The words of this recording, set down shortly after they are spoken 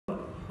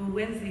who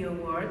wins the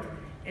award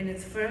in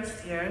its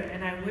first year,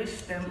 and I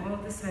wish them all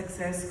the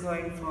success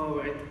going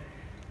forward.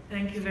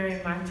 Thank you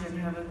very much and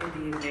have a good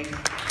evening.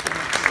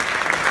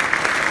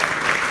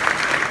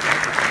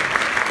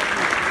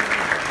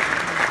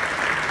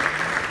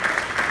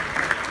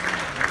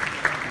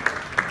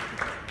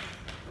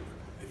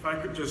 If I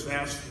could just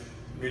ask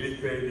Melih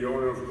Bey, the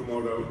owner of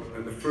Comodo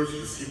and the first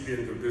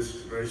recipient of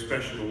this very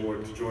special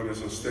award, to join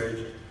us on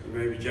stage, and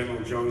maybe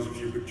General Jones,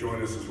 if you could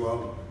join us as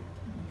well.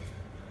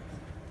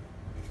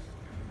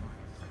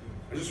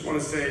 I just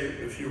want to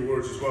say a few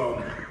words as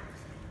well.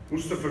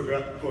 Mustafa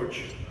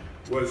Koç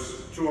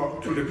was,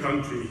 to the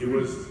country, he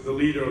was the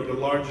leader of the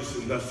largest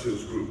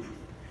industrials group.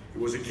 He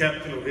was a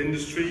captain of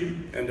industry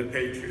and a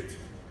patriot.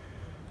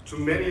 To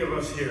many of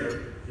us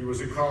here, he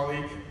was a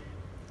colleague,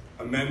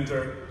 a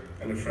mentor,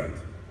 and a friend.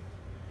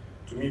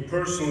 To me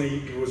personally,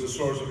 he was a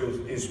source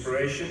of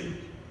inspiration,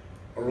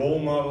 a role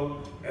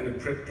model, and a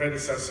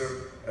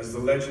predecessor as the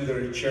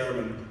legendary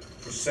chairman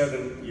for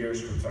 7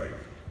 years retired.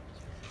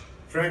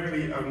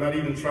 Frankly, I'm not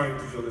even trying to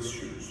fill his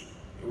shoes.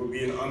 It would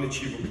be an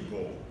unachievable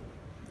goal.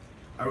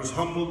 I was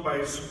humbled by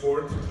his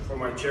support for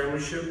my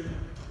chairmanship,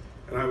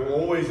 and I will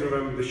always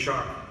remember the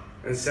shock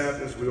and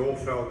sadness we all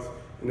felt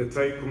in the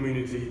Thai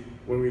community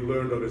when we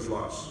learned of his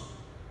loss.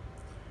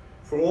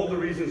 For all the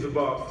reasons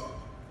above,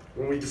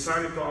 when we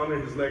decided to honor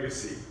his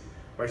legacy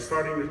by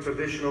starting the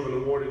tradition of an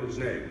award in his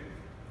name,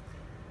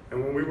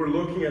 and when we were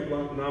looking at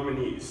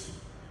nominees,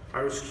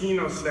 I was keen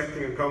on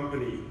selecting a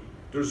company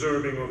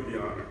deserving of the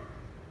honor.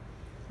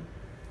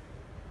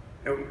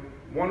 And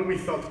one we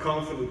felt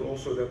confident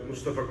also that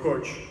Mustafa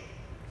Koç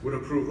would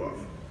approve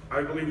of.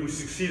 I believe we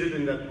succeeded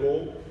in that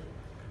goal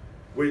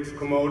with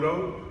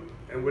Comodo,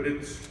 and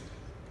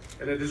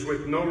it is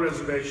with no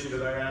reservation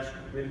that I ask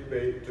Melih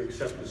Bey to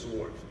accept this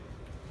award.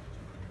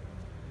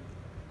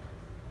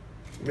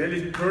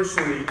 Melih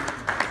personally,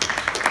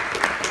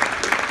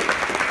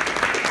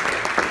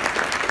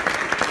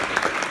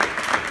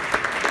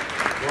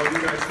 while you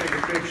guys take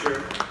a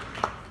picture,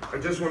 I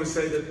just want to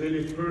say that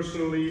Melih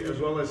personally, as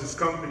well as his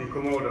company,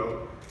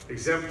 Comodo,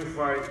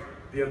 exemplified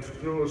the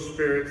entrepreneurial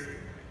spirit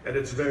at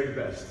its very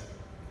best.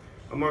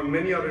 Among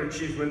many other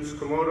achievements,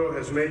 Comodo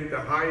has made the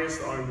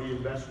highest R&D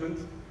investment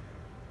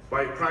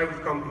by a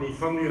private company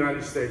from the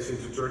United States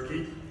into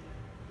Turkey.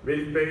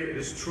 Melih Bey, it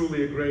is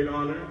truly a great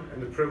honor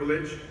and a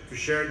privilege to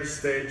share this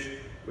stage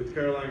with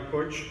Caroline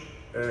Koç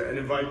and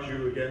invite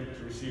you again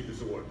to receive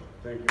this award.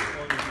 Thank you.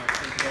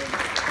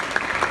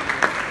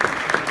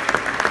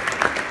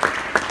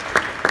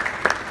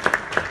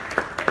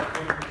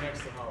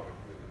 Next to Howard.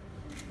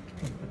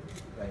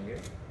 Right here.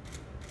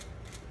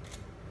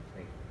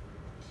 Thank you.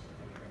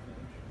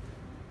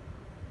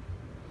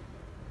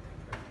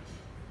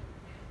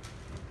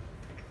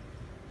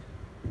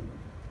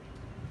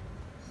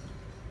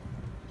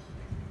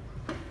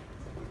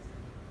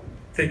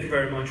 Thank you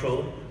very much,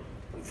 all.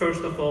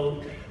 First of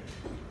all,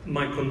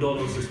 my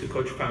condolences to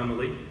Koç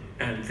family,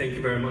 and thank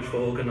you very much for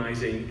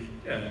organizing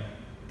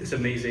this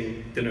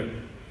amazing dinner.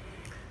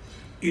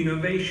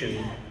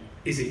 Innovation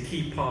is a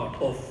key part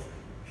of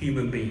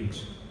human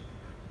beings.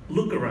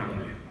 Look around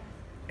you.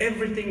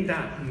 Everything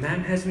that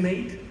man has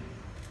made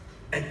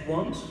at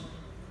one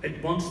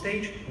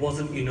stage was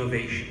an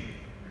innovation.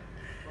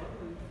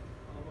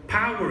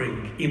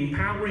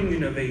 Empowering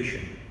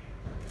innovation,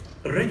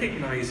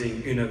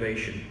 recognizing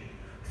innovation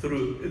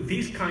through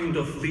these kind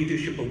of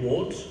leadership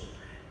awards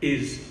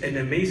is an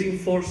amazing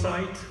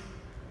foresight.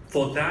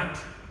 For that,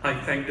 I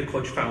thank the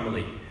Koç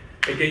family.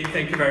 Again,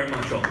 thank you very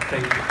much all.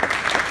 Thank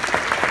you.